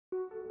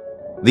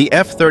The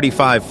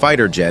F-35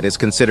 fighter jet is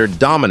considered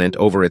dominant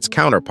over its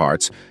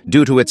counterparts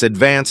due to its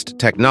advanced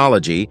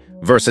technology,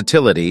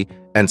 versatility,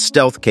 and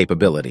stealth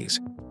capabilities.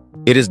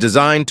 It is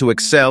designed to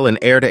excel in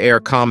air-to-air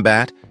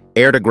combat,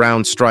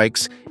 air-to-ground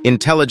strikes,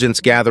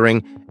 intelligence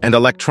gathering, and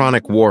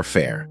electronic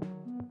warfare.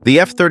 The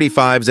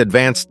F-35's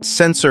advanced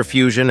sensor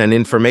fusion and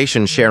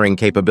information sharing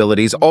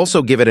capabilities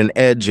also give it an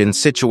edge in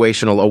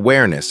situational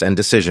awareness and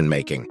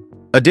decision-making.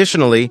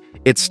 Additionally,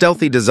 its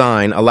stealthy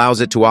design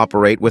allows it to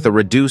operate with a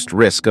reduced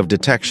risk of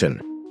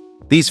detection.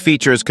 These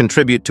features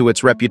contribute to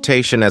its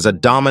reputation as a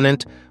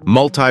dominant,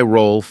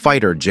 multi-role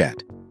fighter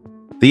jet.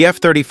 The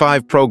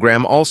F-35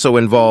 program also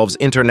involves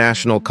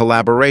international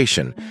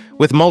collaboration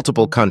with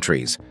multiple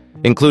countries,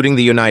 including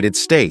the United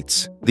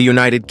States, the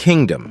United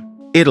Kingdom,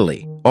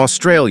 Italy,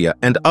 Australia,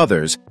 and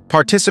others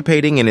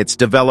participating in its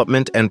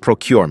development and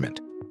procurement.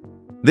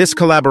 This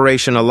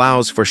collaboration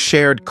allows for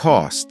shared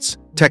costs,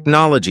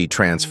 technology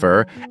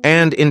transfer,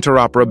 and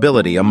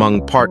interoperability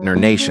among partner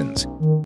nations.